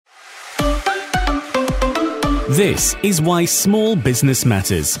This is Why Small Business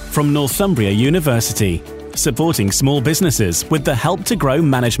Matters from Northumbria University, supporting small businesses with the Help to Grow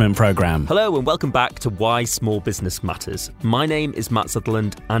management programme. Hello and welcome back to Why Small Business Matters. My name is Matt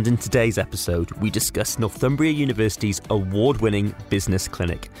Sutherland, and in today's episode we discuss Northumbria University's award-winning business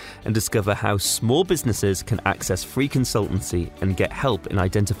clinic and discover how small businesses can access free consultancy and get help in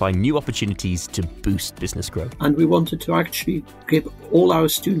identifying new opportunities to boost business growth. And we wanted to actually give all our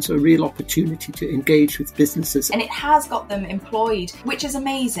students a real opportunity to engage with businesses. And it has got them employed, which is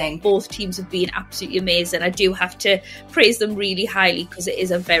amazing. Both teams have been absolutely amazing. I do have to praise them really highly because it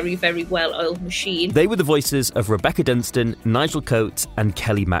is a very, very well-oiled machine. They were the voices of Rebecca Dunstan, Nigel Coates and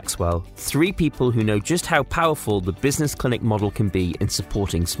Kelly Maxwell, three people who know just how powerful the business clinic model can be in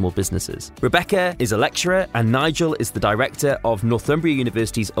supporting small businesses. Rebecca is a lecturer and Nigel is the director of Northumbria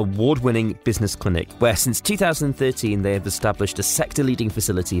University's award-winning business clinic, where since 2013 they have established a sector-leading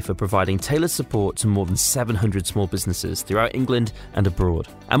facility for providing tailored support to more than 700 small businesses throughout England and abroad.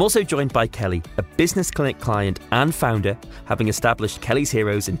 I'm also joined by Kelly, a business clinic client and founder, having established Kelly's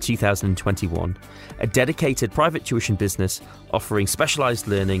Heroes in 2021, a dedicated private tuition business offering specialised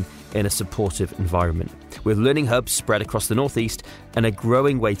learning in a supportive environment. With learning hubs spread across the Northeast and a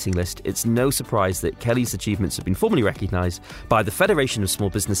growing waiting list, it's no surprise that Kelly's achievements have been formally recognised by the Federation of Small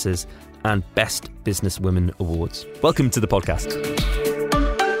Businesses and Best Business Women Awards. Welcome to the podcast.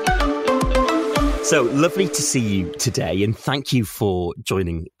 So lovely to see you today, and thank you for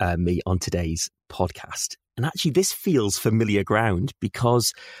joining me on today's podcast. And actually, this feels familiar ground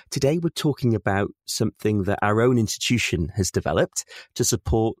because today we're talking about something that our own institution has developed to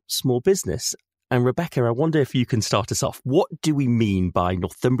support small business. And Rebecca, I wonder if you can start us off. What do we mean by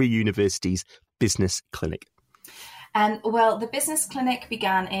Northumbria University's business clinic? Well, the business clinic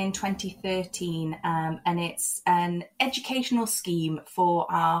began in 2013 and it's an educational scheme for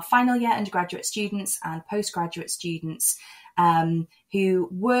our final year undergraduate students and postgraduate students who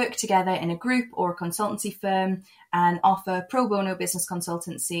work together in a group or a consultancy firm and offer pro bono business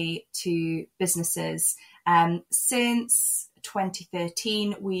consultancy to businesses. Since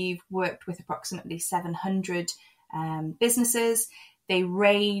 2013, we've worked with approximately 700 businesses. They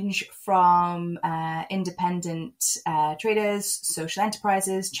range from independent traders, social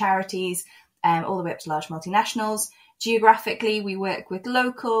enterprises, charities, all the way up to large multinationals. Geographically, we work with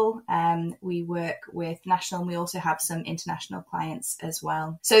local, we work with national, and we also have some international clients as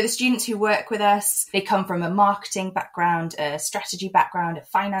well. So the students who work with us, they come from a marketing background, a strategy background, a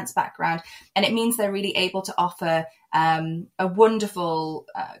finance background, and it means they're really able to offer a wonderful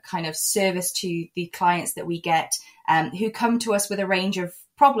kind of service to the clients that we get who come to us with a range of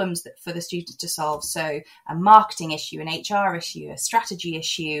problems for the students to solve. So a marketing issue, an HR issue, a strategy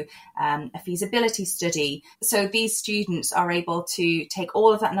issue, a feasibility study. So these students are able to take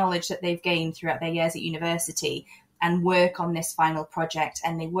all of that knowledge that they've gained throughout their years at university and work on this final project.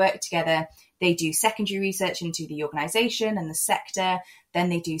 And they work together. They do secondary research into the organisation and the sector. Then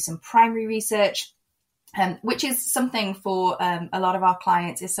they do some primary research. Which is something for a lot of our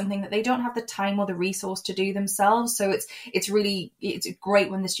clients is something that they don't have the time or the resource to do themselves. So it's great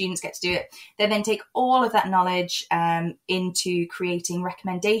when the students get to do it. They then take all of that knowledge into creating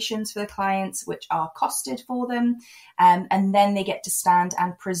recommendations for the clients, which are costed for them. And then they get to stand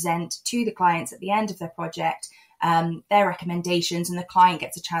and present to the clients at the end of their project their recommendations, and the client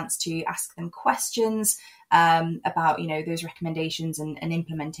gets a chance to ask them questions about those recommendations and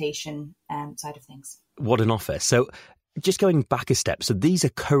implementation side of things. What an offer. So just going back a step, so these are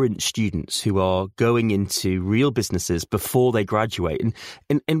current students who are going into real businesses before they graduate,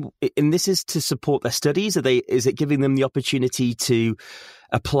 and this is to support their studies. Is it giving them the opportunity to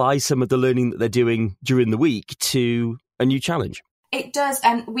apply some of the learning that they're doing during the week to a new challenge? It does,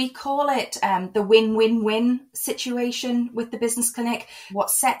 and we call it the win-win-win situation with the business clinic. What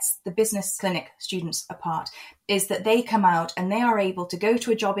sets the business clinic students apart is that they come out and they are able to go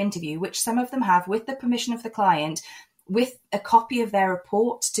to a job interview, which some of them have with the permission of the client, with a copy of their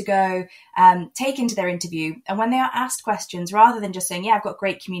report to go take into their interview. And when they are asked questions, rather than just saying, yeah, I've got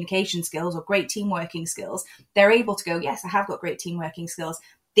great communication skills or great team working skills, they're able to go, yes, I have got great team working skills.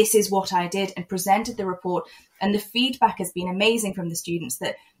 This is what I did, and presented the report. And the feedback has been amazing from the students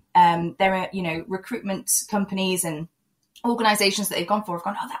that there are, recruitment companies and organizations that they've gone for have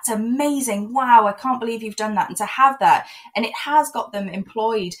gone, oh, that's amazing. Wow, I can't believe you've done that. And to have that, and it has got them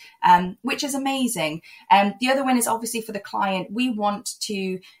employed, which is amazing. The other one is obviously for the client. We want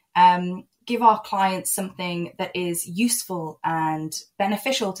to give our clients something that is useful and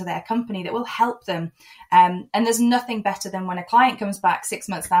beneficial to their company that will help them. And there's nothing better than when a client comes back 6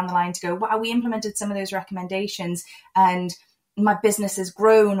 months down the line to go, wow, we implemented some of those recommendations and my business has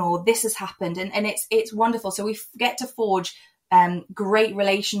grown, or this has happened. And it's wonderful. So we get to forge great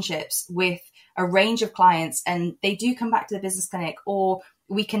relationships with a range of clients, and they do come back to the business clinic, or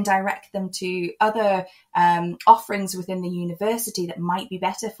we can direct them to other offerings within the university that might be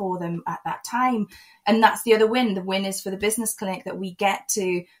better for them at that time. And that's the other win. The win is for the business clinic, that we get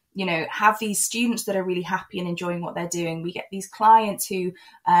to, have these students that are really happy and enjoying what they're doing. We get these clients who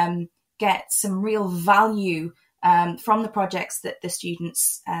get some real value from the projects that the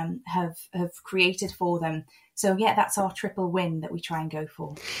students have created for them. So, yeah, that's our triple win that we try and go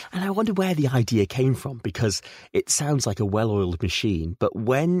for. And I wonder where the idea came from, because it sounds like a well-oiled machine. But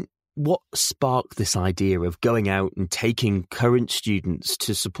what sparked this idea of going out and taking current students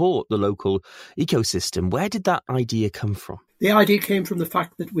to support the local ecosystem? Where did that idea come from? The idea came from the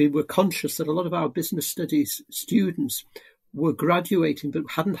fact that we were conscious that a lot of our business studies students were graduating but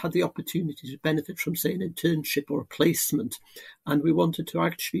hadn't had the opportunity to benefit from, say, an internship or a placement. And we wanted to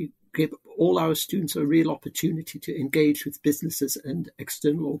actually give all our students a real opportunity to engage with businesses and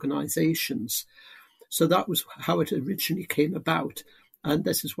external organisations. So that was how it originally came about. And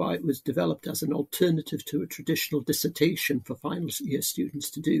this is why it was developed as an alternative to a traditional dissertation for final year students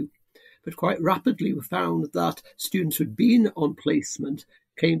to do. But quite rapidly we found that students who'd been on placement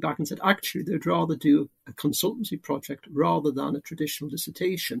came back and said, actually, they'd rather do a consultancy project rather than a traditional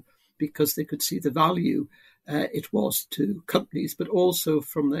dissertation, because they could see the value it was to companies, but also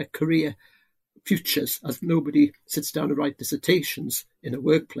from their career futures, as nobody sits down and write dissertations in a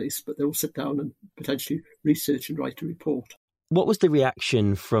workplace, but they'll sit down and potentially research and write a report. What was the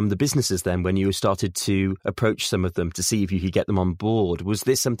reaction from the businesses then when you started to approach some of them to see if you could get them on board? Was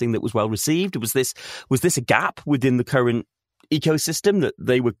this something that was well received? Was this a gap within the current ecosystem that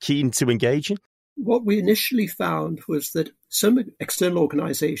they were keen to engage in? What we initially found was that some external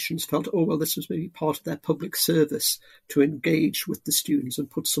organisations felt, oh, well, this was maybe part of their public service to engage with the students and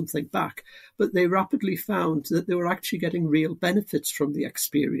put something back. But they rapidly found that they were actually getting real benefits from the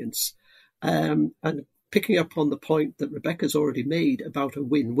experience. And picking up on the point that Rebecca's already made about a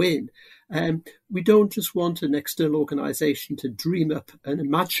win-win, we don't just want an external organisation to dream up an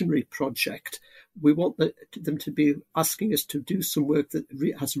imaginary project. We want them to be asking us to do some work that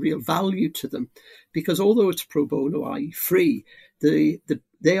has real value to them, because although it's pro bono, i.e. free, they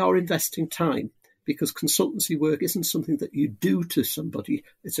are investing time, because consultancy work isn't something that you do to somebody.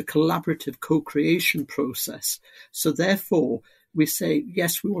 It's a collaborative co-creation process. So therefore, we say,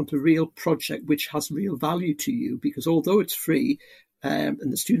 yes, we want a real project which has real value to you, because although it's free and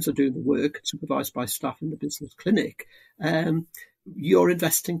the students are doing the work supervised by staff in the business clinic, you're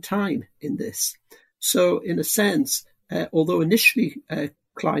investing time in this. So in a sense, although initially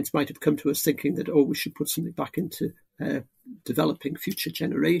clients might have come to us thinking that, we should put something back into developing future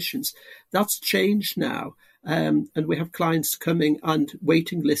generations, that's changed now. And we have clients coming and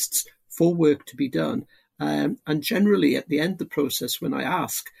waiting lists for work to be done. And generally at the end of the process, when I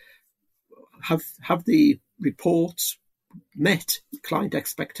ask, have the reports met client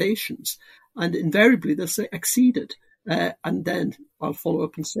expectations? And invariably they'll say exceeded. And then I'll follow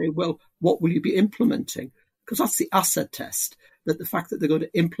up and say, well, what will you be implementing? Because that's the asset test, that the fact that they're going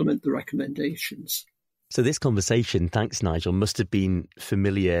to implement the recommendations. So this conversation, thanks, Nigel, must have been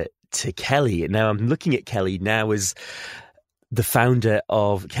familiar to Kelly. Now I'm looking at Kelly now as the founder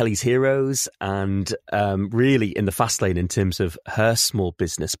of Kelly's Heroes and really in the fast lane in terms of her small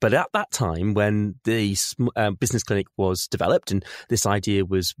business. But at that time, when the business clinic was developed and this idea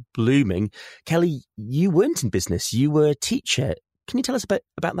was blooming, Kelly, you weren't in business. You were a teacher. Can you tell us a bit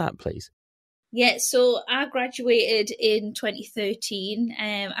about that, please? Yeah, so I graduated in 2013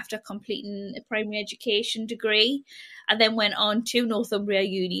 after completing a primary education degree, and then went on to Northumbria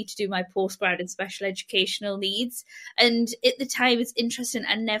Uni to do my postgrad in special educational needs. And at the time, it's interesting,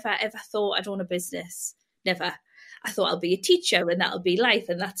 I never ever thought I'd own a business. Never. I thought I'll be a teacher and that'll be life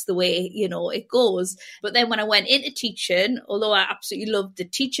and that's the way, it goes. But then when I went into teaching, although I absolutely loved the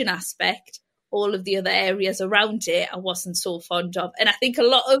teaching aspect, all of the other areas around it I wasn't so fond of. And I think a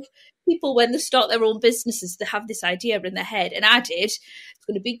lot of people, when they start their own businesses, they have this idea in their head, and I did. It's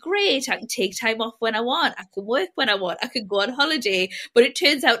going to be great. I can take time off when I want. I can work when I want. I can go on holiday. But it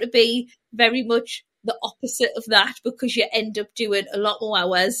turns out to be very much the opposite of that, because you end up doing a lot more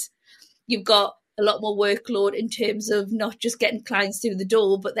hours. You've got a lot more workload in terms of not just getting clients through the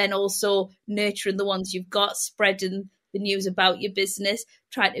door, but then also nurturing the ones you've got, spreading the news about your business,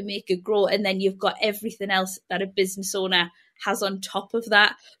 trying to make it grow. And then you've got everything else that a business owner has on top of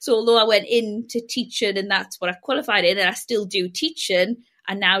that. So although I went into teaching and that's what I qualified in, and I still do teaching,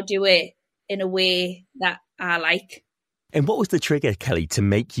 I now do it in a way that I like. And what was the trigger, Kelly, to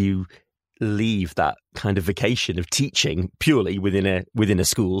make you leave that kind of vocation of teaching purely within a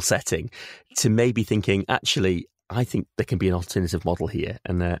school setting to maybe thinking, actually, I think there can be an alternative model here,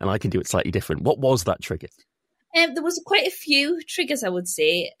 and I can do it slightly different? What was that trigger? There was quite a few triggers, I would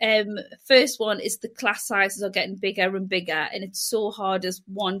say. First one is the class sizes are getting bigger and bigger, and it's so hard as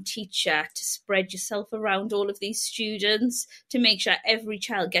one teacher to spread yourself around all of these students to make sure every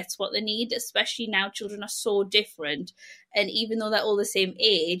child gets what they need, especially now children are so different. And even though they're all the same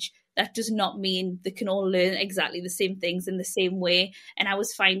age, that does not mean they can all learn exactly the same things in the same way. And I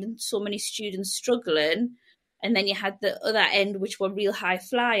was finding so many students struggling. And then you had the other end, which were real high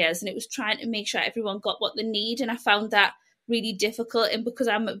flyers, and it was trying to make sure everyone got what they need. And I found that really difficult. And because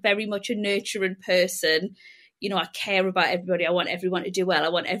I'm very much a nurturing person, you know, I care about everybody. I want everyone to do well. I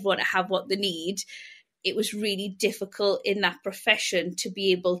want everyone to have what they need. It was really difficult in that profession to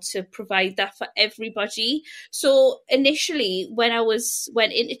be able to provide that for everybody. So initially, when I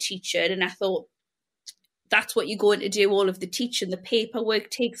went into teaching, and I thought, that's what you're going to do, all of the teaching. The paperwork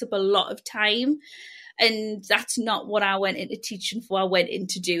takes up a lot of time. And that's not what I went into teaching for. I went in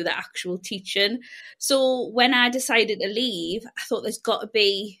to do the actual teaching. So when I decided to leave, I thought there's got to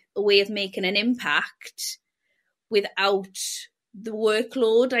be a way of making an impact without the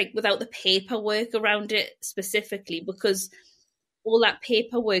workload, like without the paperwork around it specifically, because all that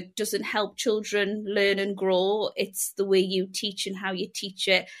paperwork doesn't help children learn and grow. It's the way you teach and how you teach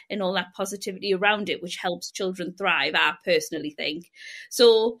it and all that positivity around it, which helps children thrive, I personally think.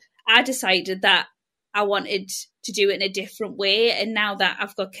 So I decided that I wanted to do it in a different way. And now that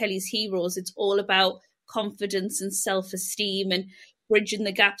I've got Kelly's Heroes, it's all about confidence and self-esteem and bridging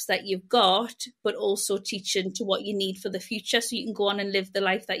the gaps that you've got, but also teaching to what you need for the future so you can go on and live the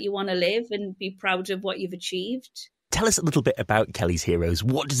life that you want to live and be proud of what you've achieved. Tell us a little bit about Kelly's Heroes.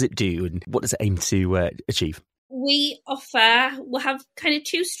 What does it do and what does it aim to achieve? We'll have kind of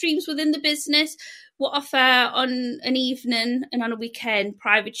two streams within the business. We'll offer on an evening and on a weekend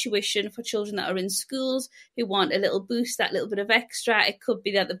private tuition for children that are in schools who want a little boost, that little bit of extra. It could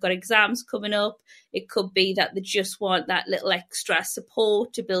be that they've got exams coming up. It could be that they just want that little extra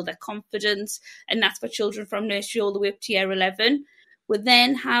support to build their confidence. And that's for children from nursery all the way up to year 11. We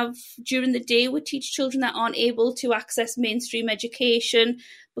then have, during the day, we teach children that aren't able to access mainstream education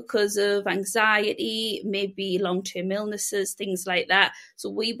because of anxiety, maybe long-term illnesses, things like that. So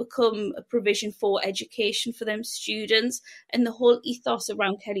we become a provision for education for them students. And the whole ethos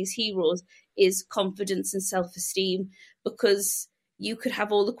around Kelly's Heroes is confidence and self-esteem, because you could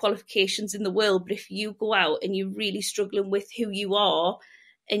have all the qualifications in the world, but if you go out and you're really struggling with who you are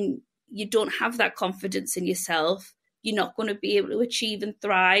and you don't have that confidence in yourself, you're not going to be able to achieve and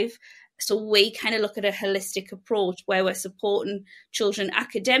thrive. So we kind of look at a holistic approach where we're supporting children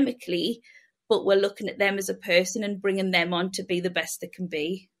academically, but we're looking at them as a person and bringing them on to be the best they can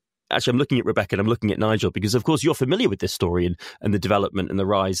be. Actually, I'm looking at Rebecca and I'm looking at Nigel because, of course, you're familiar with this story and the development and the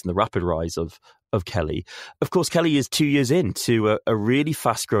rise and the rapid rise of Kelly. Of course, Kelly is 2 years into a really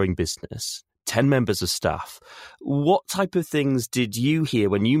fast-growing business. 10 members of staff. What type of things did you hear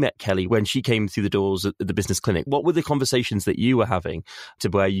when you met Kelly, when she came through the doors at the business clinic? What were the conversations that you were having to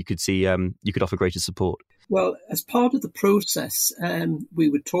where you could see you could offer greater support? Well, as part of the process, we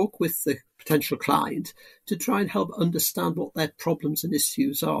would talk with the potential client to try and help understand what their problems and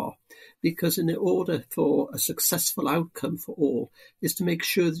issues are. Because in order for a successful outcome for all is to make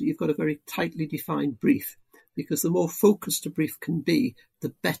sure that you've got a very tightly defined brief. Because the more focused a brief can be,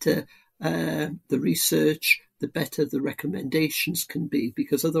 the better the research, the better the recommendations can be,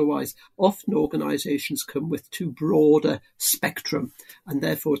 because otherwise often organisations come with too broad a spectrum and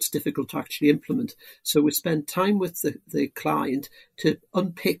therefore it's difficult to actually implement. So we spend time with the client to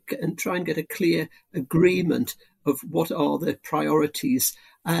unpick and try and get a clear agreement of what are the priorities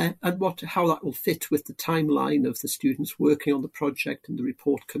and how that will fit with the timeline of the students working on the project and the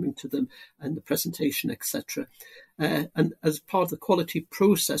report coming to them and the presentation, etc. And as part of the quality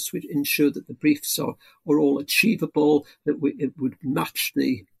process, we'd ensure that the briefs are all achievable, that it would match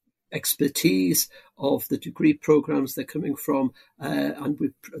the expertise of the degree programs they're coming from and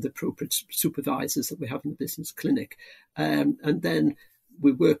with the appropriate supervisors that we have in the business clinic. And then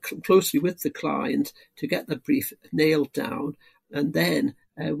we work closely with the client to get the brief nailed down, and then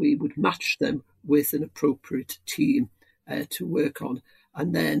we would match them with an appropriate team to work on.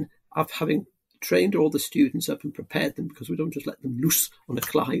 And then having trained all the students up and prepared them, because we don't just let them loose on a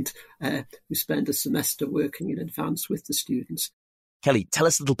client, we spend a semester working in advance with the students. Kelly, tell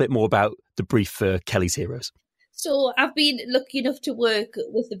us a little bit more about the brief for Kelly's Heroes. So I've been lucky enough to work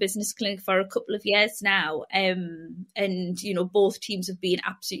with the business clinic for a couple of years now, and both teams have been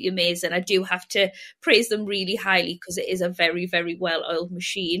absolutely amazing. I do have to praise them really highly because it is a very, very well-oiled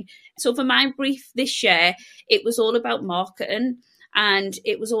machine. So for my brief this year, it was all about marketing. And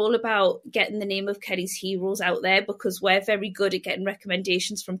it was all about getting the name of Kelly's Heroes out there, because we're very good at getting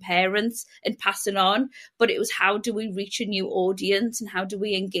recommendations from parents and passing on. But it was, how do we reach a new audience and how do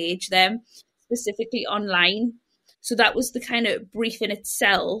we engage them, specifically online? So that was the kind of brief in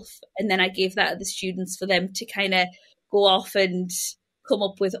itself. And then I gave that to the students for them to kind of go off and come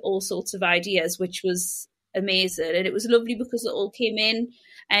up with all sorts of ideas, which was amazing. And it was lovely because it all came in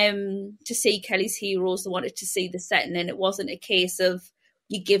to see Kelly's Heroes. They wanted to see the setting, and it wasn't a case of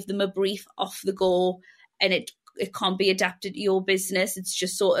you give them a brief off the go and it can't be adapted to your business. It's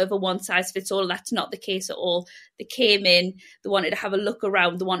just sort of a one size fits all. That's not the case at all. They came in, they wanted to have a look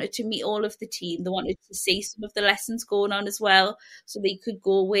around, they wanted to meet all of the team, they wanted to see some of the lessons going on as well, so they could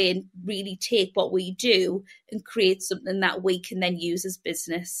go away and really take what we do and create something that we can then use as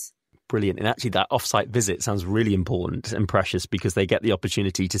business. Brilliant. And actually that off-site visit sounds really important and precious, because they get the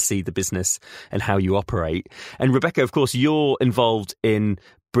opportunity to see the business and how you operate. And Rebecca, of course, you're involved in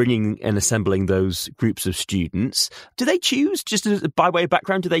bringing and assembling those groups of students. Do they choose, just by way of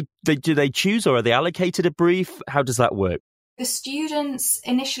background, do they choose, or are they allocated a brief? How does that work? The students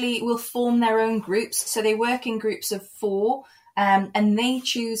initially will form their own groups. So they work in groups of 4. And they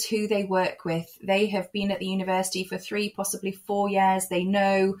choose who they work with. They have been at the university for 3, possibly 4 years. They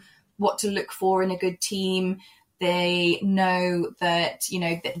know what to look for in a good team. They know that,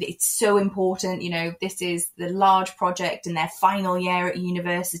 that it's so important. This is the large project in their final year at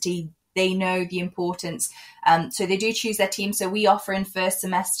university. They know the importance. So they do choose their team. So we offer in first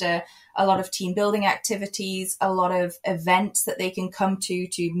semester a lot of team building activities, a lot of events that they can come to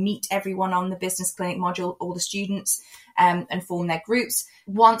meet everyone on the business clinic module, all the students, and form their groups.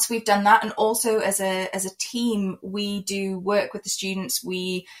 Once we've done that, and also as a team, we do work with the students.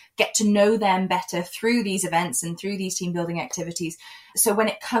 We get to know them better through these events and through these team building activities. So when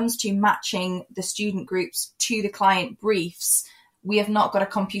it comes to matching the student groups to the client briefs, we have not got a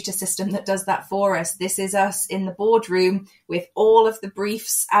computer system that does that for us. This is us in the boardroom with all of the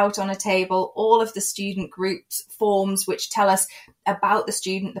briefs out on a table, all of the student groups forms which tell us about the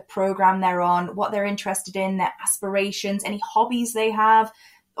student, the program they're on, what they're interested in, their aspirations, any hobbies they have,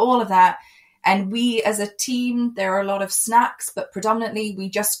 all of that. And we as a team, there are a lot of snacks, but predominantly we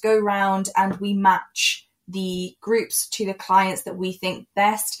just go round and we match the groups to the clients that we think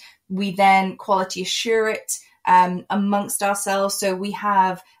best. We then quality assure it amongst ourselves. So we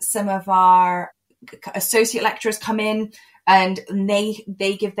have some of our associate lecturers come in and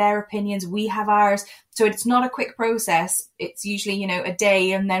they give their opinions. We have ours. So it's not a quick process. It's usually, a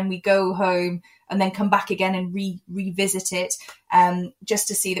day, and then we go home and then come back again and revisit it just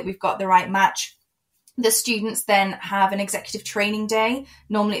to see that we've got the right match. The students then have an executive training day,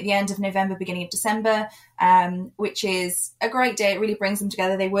 normally at the end of November, beginning of December, which is a great day. It really brings them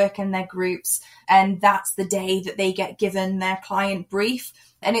together. They work in their groups, and that's the day that they get given their client brief.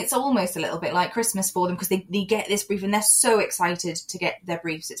 And it's almost a little bit like Christmas for them, because they get this brief and they're so excited to get their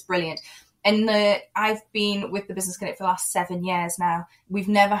briefs. It's brilliant. And I've been with the Business Clinic for the last 7 years now. We've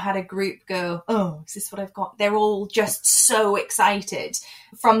never had a group go, oh, is this what I've got? They're all just so excited.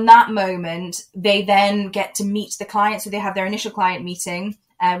 From that moment, they then get to meet the client. So they have their initial client meeting,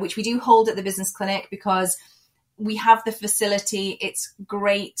 which we do hold at the Business Clinic because we have the facility. It's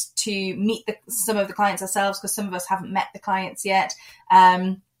great to meet some of the clients ourselves, because some of us haven't met the clients yet.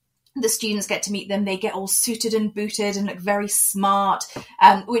 The students get to meet them. They get all suited and booted and look very smart,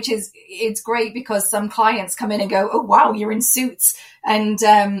 it's great, because some clients come in and go, oh, wow, you're in suits. And,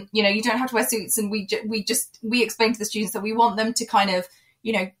 you don't have to wear suits. And we explain to the students that we want them to kind of,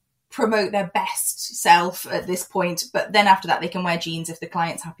 promote their best self at this point. But then after that, they can wear jeans if the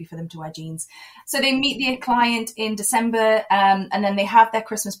client's happy for them to wear jeans. So they meet the client in December, and then they have their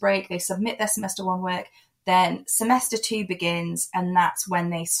Christmas break. They submit their semester 1 work. Then semester 2 begins, and that's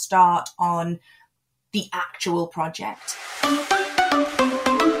when they start on the actual project.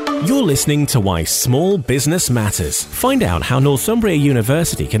 You're listening to Why Small Business Matters. Find out how Northumbria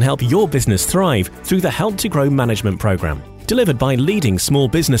University can help your business thrive through the Help to Grow management programme, delivered by leading small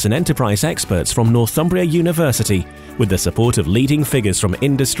business and enterprise experts from Northumbria University, with the support of leading figures from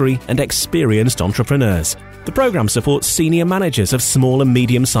industry and experienced entrepreneurs. The programme supports senior managers of small and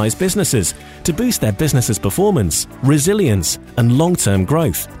medium-sized businesses to boost their business's performance, resilience and long-term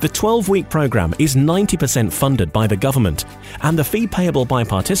growth. The 12-week programme is 90% funded by the government, and the fee payable by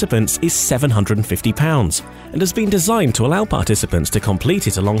participants is £750 and has been designed to allow participants to complete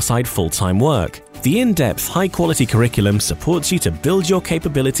it alongside full-time work. The in-depth, high-quality curriculum supports you to build your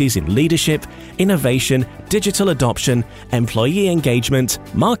capabilities in leadership, innovation, digital adoption, employee engagement,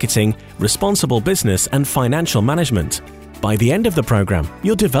 marketing, responsible business, and financial management. By the end of the program,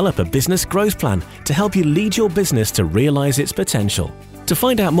 you'll develop a business growth plan to help you lead your business to realize its potential. To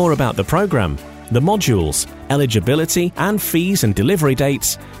find out more about the program, the modules, eligibility, and fees and delivery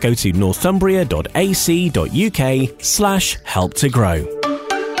dates, go to northumbria.ac.uk/help-to-grow.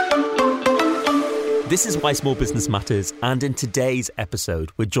 This is Why Small Business Matters, and in today's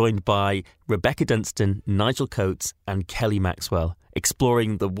episode, we're joined by Rebecca Dunstan, Nigel Coates, and Kelly Maxwell,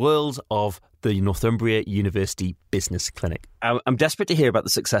 exploring the world of the Northumbria University Business Clinic. I'm desperate to hear about the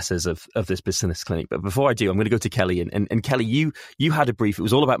successes of this business clinic, but before I do, I'm going to go to Kelly. And Kelly, you had a brief. It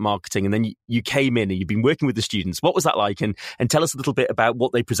was all about marketing, and then you came in and you've been working with the students. What was that like? And tell us a little bit about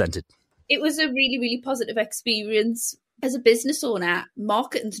what they presented. It was a really, really positive experience. As a business owner,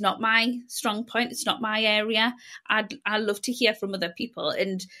 marketing's not my strong point. It's not my area. I love to hear from other people,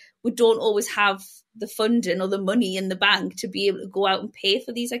 and we don't always have the funding or the money in the bank to be able to go out and pay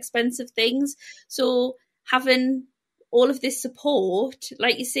for these expensive things. So having all of this support,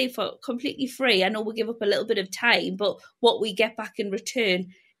 like you say, for completely free, I know we give up a little bit of time, but what we get back in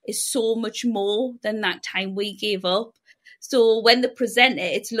return is so much more than that time we gave up. So when they present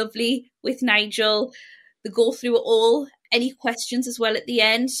it, it's lovely with Nigel. They go through it all, any questions as well at the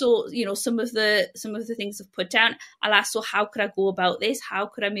end. So, you know, some of the things I've put down, I'll ask, so how could I go about this? How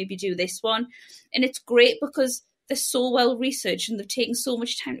could I maybe do this one? And it's great because they're so well researched and they've taken so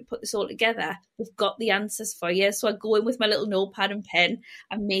much time to put this all together. We've got the answers for you. So I go in with my little notepad and pen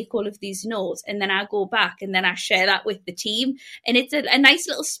and make all of these notes, and then I go back and then I share that with the team. And it's a nice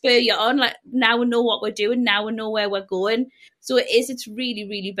little spur you on, like, now we know what we're doing, now we know where we're going. So it's really,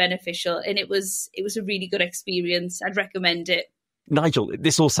 really beneficial. And it was a really good experience. I'd recommend it. Nigel,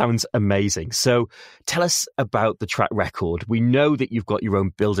 this all sounds amazing. So tell us about the track record. We know that you've got your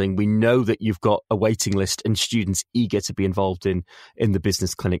own building. We know that you've got a waiting list and students eager to be involved in the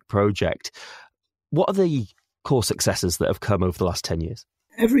Business Clinic project. What are the core successes that have come over the last 10 years?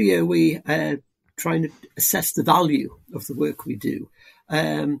 Every year we try and assess the value of the work we do.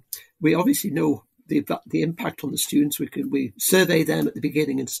 We obviously know the impact on the students. We survey them at the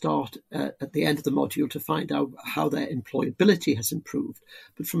beginning and start at the end of the module to find out how their employability has improved.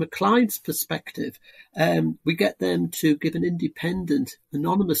 But from a client's perspective, we get them to give an independent,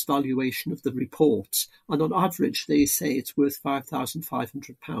 anonymous valuation of the reports. And on average, they say it's worth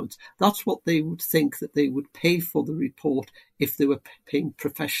 £5,500. That's what they would think that they would pay for the report if they were paying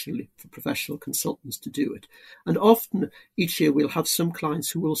professionally for professional consultants to do it. And often each year we'll have some clients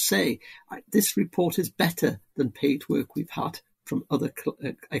who will say, this report is better than paid work we've had from other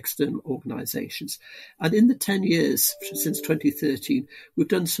external organisations. And in the 10 years since 2013, we've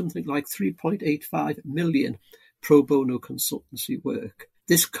done something like 3.85 million pro bono consultancy work.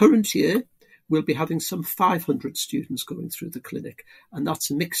 This current year, we'll be having some 500 students going through the clinic. And that's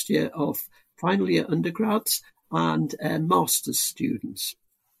a mixture of final year undergrads and master's students.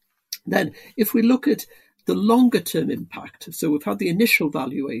 Then, if we look at the longer term impact, so we've had the initial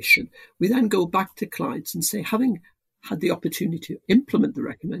valuation, we then go back to clients and say, having had the opportunity to implement the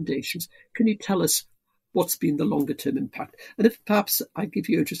recommendations, can you tell us what's been the longer term impact? And if perhaps I give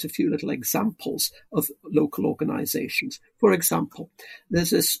you just a few little examples of local organisations. For example,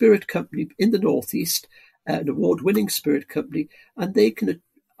 there's a spirit company in the Northeast, an award-winning spirit company, and they can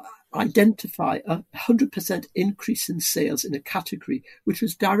identify a 100% increase in sales in a category which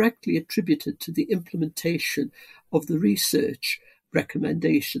was directly attributed to the implementation of the research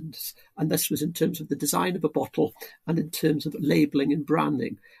recommendations. And this was in terms of the design of a bottle and in terms of labelling and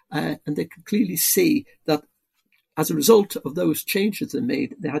branding. And they could clearly see that as a result of those changes they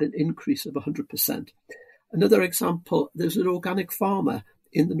made, they had an increase of 100%. Another example, there's an organic farmer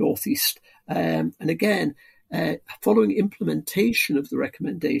in the Northeast. And again, following implementation of the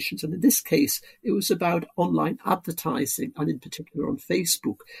recommendations, and in this case, it was about online advertising, and in particular on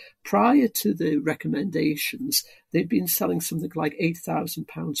Facebook. Prior to the recommendations, they'd been selling something like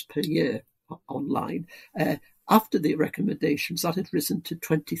 £8,000 per year online. After the recommendations, that had risen to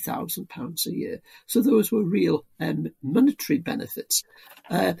 £20,000 a year. So those were real monetary benefits.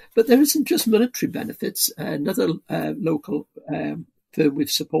 But there isn't just monetary benefits. Another local firm we've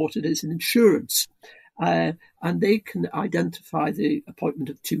supported is in insurance. And they can identify the appointment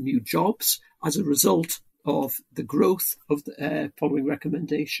of 2 new jobs as a result of the growth of the following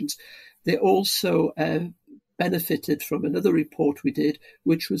recommendations. They also benefited from another report we did,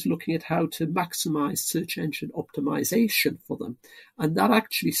 which was looking at how to maximise search engine optimization for them. And that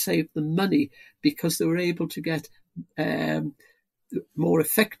actually saved them money because they were able to get more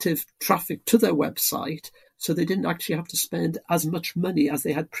effective traffic to their website, so they didn't actually have to spend as much money as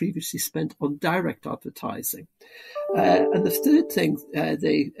they had previously spent on direct advertising. And the third thing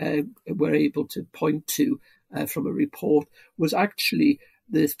they were able to point to from a report was actually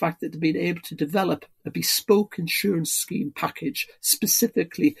the fact that they'd been able to develop a bespoke insurance scheme package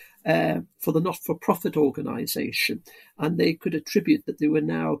specifically for the not-for-profit organisation. And they could attribute that they were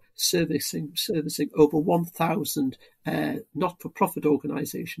now servicing over 1,000 not-for-profit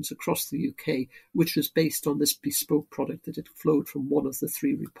organisations across the UK, which was based on this bespoke product that had flowed from one of the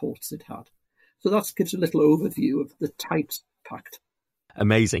 3 reports it had. So that gives a little overview of the types of impact.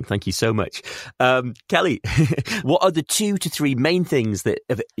 Amazing. Thank you so much. Kelly, what are the 2 to 3 main things that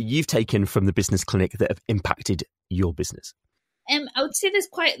you've taken from the business clinic that have impacted your business? I would say there's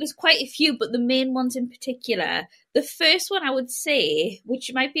quite a few, but the main ones in particular. The first one I would say,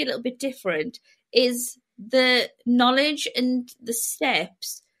 which might be a little bit different, is the knowledge and the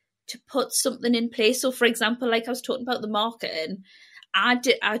steps to put something in place. So, for example, like I was talking about the marketing, I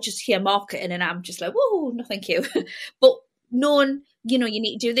just hear marketing and I'm just like, whoa, no, thank you. But knowing, you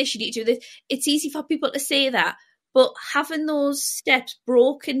need to do this, you need to do this. It's easy for people to say that, but having those steps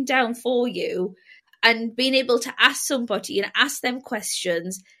broken down for you and being able to ask somebody and ask them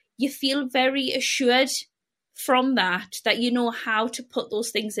questions, you feel very assured from that you know how to put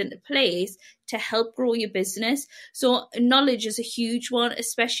those things into place to help grow your business. So knowledge is a huge one,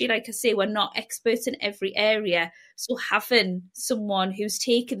 especially, like I say, we're not experts in every area. So having someone who's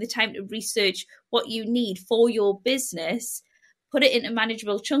taken the time to research what you need for your business, put it into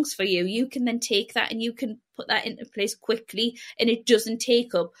manageable chunks for you, you can then take that and you can put that into place quickly, and it doesn't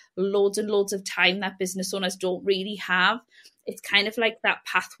take up loads and loads of time that business owners don't really have. It's kind of like that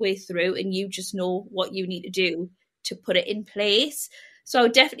pathway through, and you just know what you need to do to put it in place. So I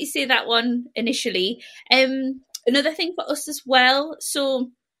would definitely say that one initially. Another thing for us as well,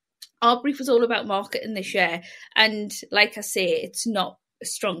 so our brief was all about marketing this year, and like I say, it's not a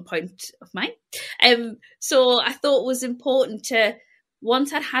strong point of mine. So I thought it was important to,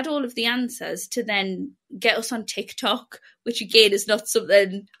 once I'd had all of the answers, to then get us on TikTok, which again is not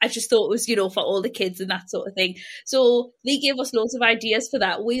something I just thought was, for all the kids and that sort of thing. So they gave us loads of ideas for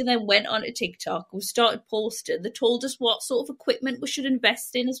that. We then went on to TikTok, we started posting. They told us what sort of equipment we should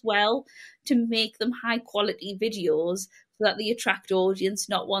invest in as well to make them high quality videos so that they attract audience,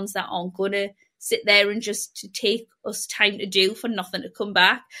 not ones that aren't going to sit there and just to take us time to do for nothing to come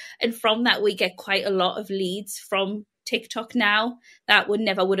back. And from that, we get quite a lot of leads from TikTok now that we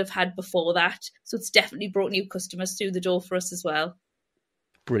never would have had before that. So it's definitely brought new customers through the door for us as well.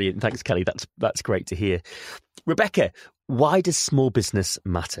 Brilliant. Thanks, Kelly. That's great to hear. Rebecca, why does small business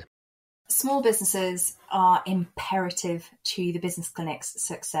matter? Small businesses are imperative to the business clinic's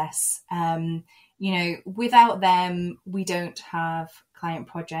success. Without them, we don't have client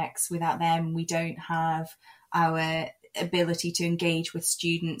projects. Without them, we don't have our ability to engage with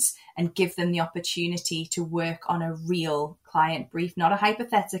students and give them the opportunity to work on a real client brief, not a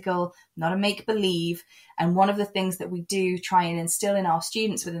hypothetical, not a make-believe. And one of the things that we do try and instill in our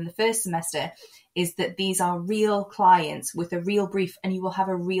students within the first semester is that these are real clients with a real brief, and you will have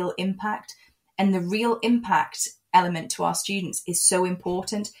a real impact. And the real impact element to our students is so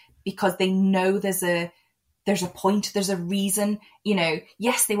important because they know there's a point, there's a reason.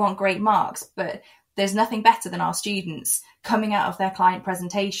 Yes, they want great marks, but there's nothing better than our students coming out of their client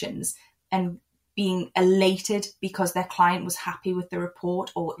presentations and being elated because their client was happy with the report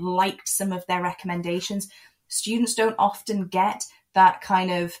or liked some of their recommendations. Students don't often get that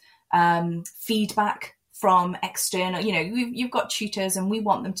kind of feedback from external, you've got tutors and we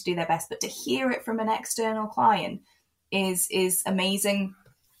want them to do their best, but to hear it from an external client is amazing.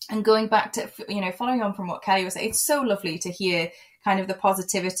 And going back to, following on from what Kelly was saying, it's so lovely to hear kind of the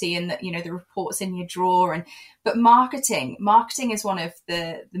positivity and the reports in your drawer. But marketing is one of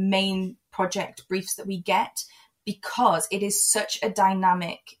the main project briefs that we get because it is such a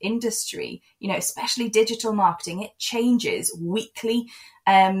dynamic industry, especially digital marketing. It changes weekly.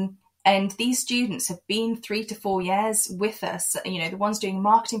 And these students have been 3 to 4 years with us, the ones doing a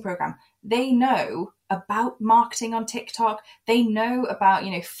marketing program. They know about marketing on TikTok. They know about,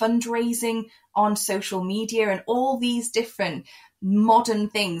 fundraising on social media and all these different modern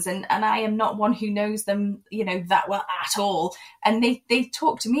things. And I am not one who knows them, that well at all. And they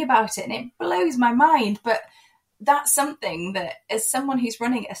talk to me about it and it blows my mind. But that's something that as someone who's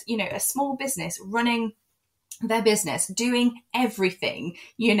running, a small business, running their business, doing everything,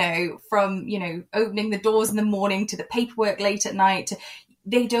 from, opening the doors in the morning to the paperwork late at night,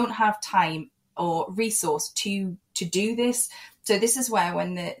 they don't have time or resource to do this. So this is where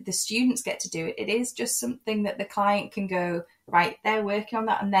when the students get to do it, it is just something that the client can go, right, they're working on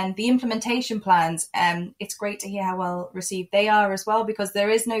that. And then the implementation plans, it's great to hear how well received they are as well, because there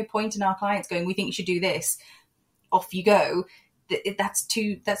is no point in our clients going, we think you should do this, off you go. That's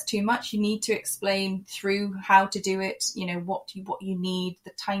too much. You need to explain through how to do it, what you need,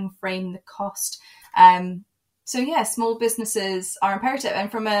 the time frame, the cost. So yeah, small businesses are imperative.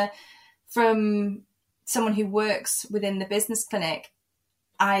 And from someone who works within the business clinic,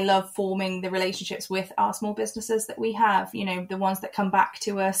 I love forming the relationships with our small businesses that we have, the ones that come back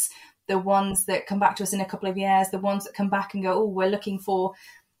to us, the ones that come back to us in a couple of years, the ones that come back and go, oh, we're looking for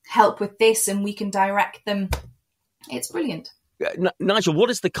help with this, and we can direct them. It's brilliant. Nigel, what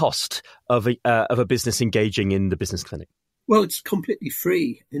is the cost of a business engaging in the business clinic? Well, it's completely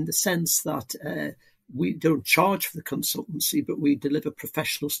free in the sense that we don't charge for the consultancy, but we deliver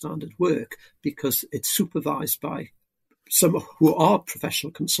professional standard work because it's supervised by some who are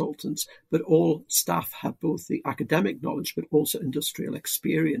professional consultants, but all staff have both the academic knowledge but also industrial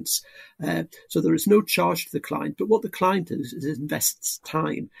experience. So there is no charge to the client, but what the client does is invests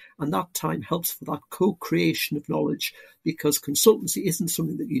time, and that time helps for that co-creation of knowledge, because consultancy isn't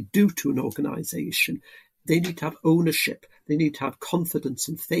something that you do to an organisation. They need to have ownership. They need to have confidence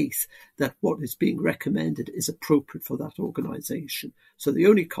and faith that what is being recommended is appropriate for that organisation. So the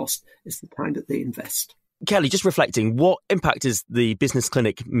only cost is the time that they invest. Kelly, just reflecting, what impact has the business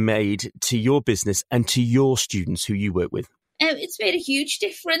clinic made to your business and to your students who you work with? It's made a huge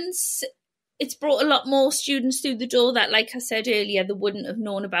difference. It's brought a lot more students through the door that, like I said earlier, they wouldn't have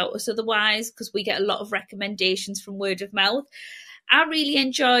known about us otherwise, because we get a lot of recommendations from word of mouth. I really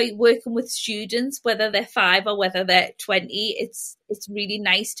enjoy working with students, whether they're 5 or whether they're 20. It's really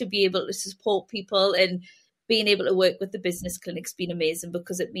nice to be able to support people, and being able to work with the business clinic's been amazing,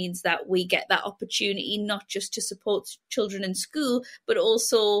 because it means that we get that opportunity not just to support children in school, but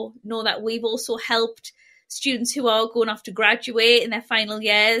also know that we've also helped students who are going off to graduate in their final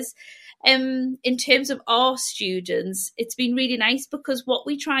years. In terms of our students, it's been really nice, because what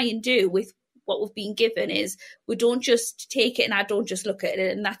we try and do with what we've been given is we don't just take it and I don't just look at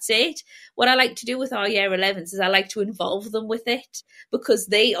it and that's it. What I like to do with our year 11s is I like to involve them with it, because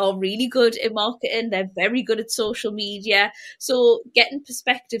they are really good at marketing. They're very good at social media. So getting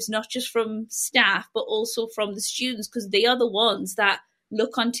perspectives, not just from staff, but also from the students, because they are the ones that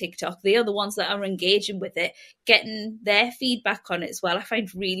look on TikTok. They are the ones that are engaging with it, getting their feedback on it as well. I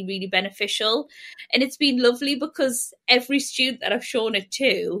find really, really beneficial. And it's been lovely, because every student that I've shown it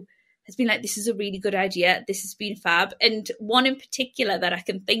to has been like, this is a really good idea. This has been fab. And one in particular that I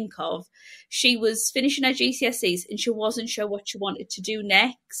can think of, she was finishing her GCSEs and she wasn't sure what she wanted to do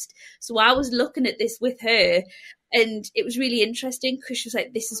next. So I was looking at this with her, and it was really interesting, because she was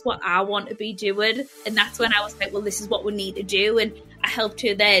like, this is what I want to be doing. And that's when I was like, well, this is what we need to do. And I helped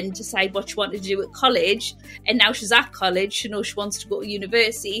her then decide what she wanted to do at college. And now she's at college. She knows she wants to go to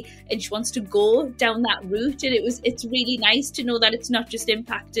university and she wants to go down that route. And it's really nice to know that it's not just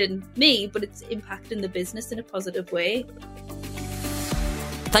impacting me, but it's impacting the business in a positive way.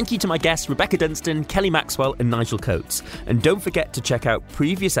 Thank you to my guests, Rebecca Dunstan, Kelly Maxwell and Nigel Coates. And don't forget to check out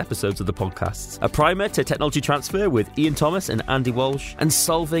previous episodes of the podcasts. A primer to technology transfer with Ian Thomas and Andy Walsh, and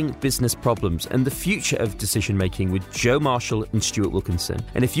solving business problems and the future of decision making with Joe Marshall and Stuart Wilkinson.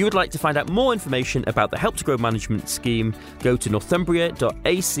 And if you would like to find out more information about the Help to Grow management scheme, go to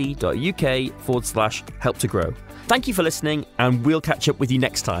northumbria.ac.uk/help to grow. Thank you for listening, and we'll catch up with you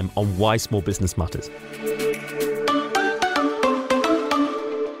next time on Why Small Business Matters.